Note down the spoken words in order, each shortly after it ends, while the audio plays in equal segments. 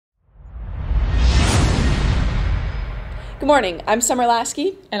Good morning, I'm Summer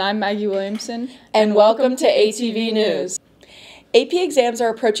Lasky. And I'm Maggie Williamson. And welcome to ATV News. AP exams are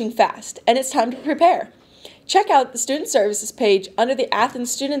approaching fast, and it's time to prepare. Check out the Student Services page under the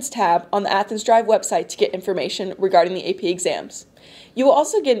Athens Students tab on the Athens Drive website to get information regarding the AP exams. You will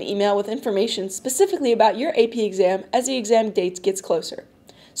also get an email with information specifically about your AP exam as the exam date gets closer.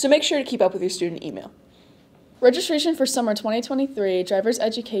 So make sure to keep up with your student email. Registration for summer 2023 driver's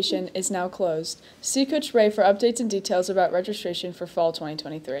education is now closed. See Coach Ray for updates and details about registration for fall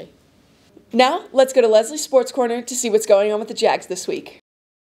 2023. Now, let's go to Lezly Sports Corner to see what's going on with the Jags this week.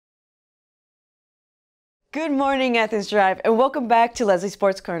 Good morning, Athens Drive, and welcome back to Lezly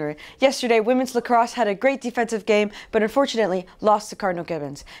Sports Corner. Yesterday, women's lacrosse had a great defensive game, but unfortunately lost to Cardinal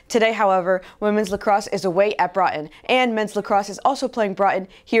Gibbons. Today, however, women's lacrosse is away at Broughton, and men's lacrosse is also playing Broughton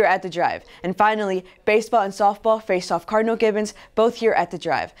here at the Drive. And finally, baseball and softball faced off Cardinal Gibbons, both here at the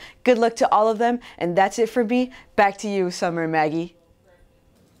Drive. Good luck to all of them, and that's it for me. Back to you, Summer and Maggie.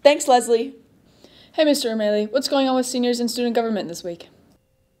 Thanks, Leslie. Hey, Mr. O'Malley, what's going on with seniors in student government this week?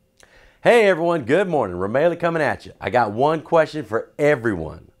 Hey everyone, good morning. Romelli coming at you. I got one question for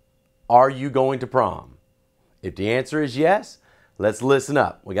everyone. Are you going to prom? If the answer is yes, let's listen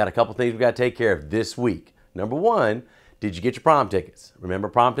up. We got a couple things we got to take care of this week. Number one, did you get your prom tickets? Remember,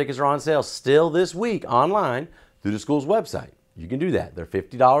 prom tickets are on sale still this week online through the school's website. You can do that. They're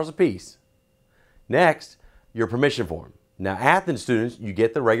 $50 a piece. Next, your permission form. Now, Athens students, you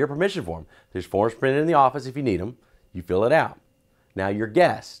get the regular permission form. There's forms printed in the office if you need them. You fill it out. Now, your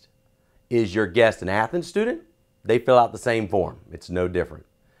guest. Is your guest an Athens student? They fill out the same form. It's no different.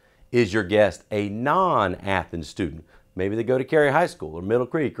 Is your guest a non-Athens student? Maybe they go to Cary High School or Middle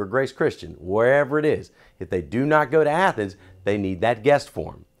Creek or Grace Christian, wherever it is. If they do not go to Athens, they need that guest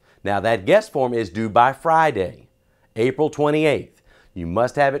form. Now that guest form is due by Friday, April 28th. You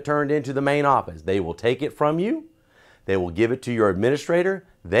must have it turned into the main office. They will take it from you. They will give it to your administrator.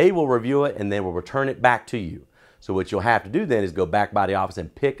 They will review it and they will return it back to you. So what you'll have to do then is go back by the office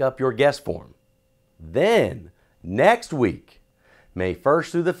and pick up your guest form. Then, next week, May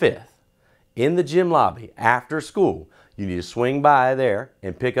 1st through the 5th, in the gym lobby after school, you need to swing by there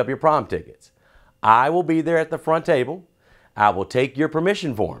and pick up your prom tickets. I will be there at the front table. I will take your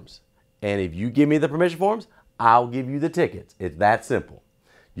permission forms. And if you give me the permission forms, I'll give you the tickets. It's that simple.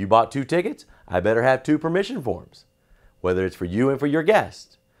 You bought 2 tickets, I better have 2 permission forms, whether it's for you and for your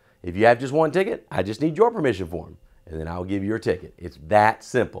guest. If you have just 1 ticket, I just need your permission form, and then I'll give you your ticket. It's that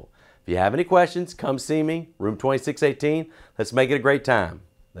simple. If you have any questions, come see me, room 2618. Let's make it a great time.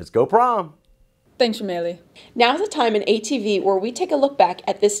 Let's go prom. Thanks, O'Malley. Now's the time in ATV where we take a look back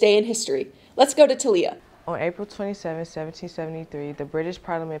at this day in history. Let's go to Talia. On April 27, 1773, the British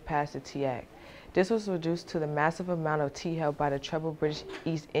Parliament passed the Tea Act. This was reduced to the massive amount of tea held by the troubled British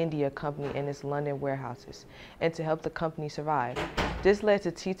East India Company in its London warehouses, and to help the company survive. This led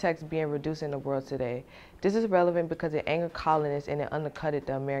to tea tax being reduced in the world today. This is relevant because it angered colonists and it undercutted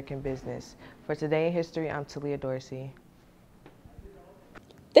the American business. For Today in History, I'm Talia Dorsey.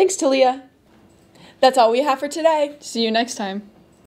 Thanks, Talia. That's all we have for today. See you next time.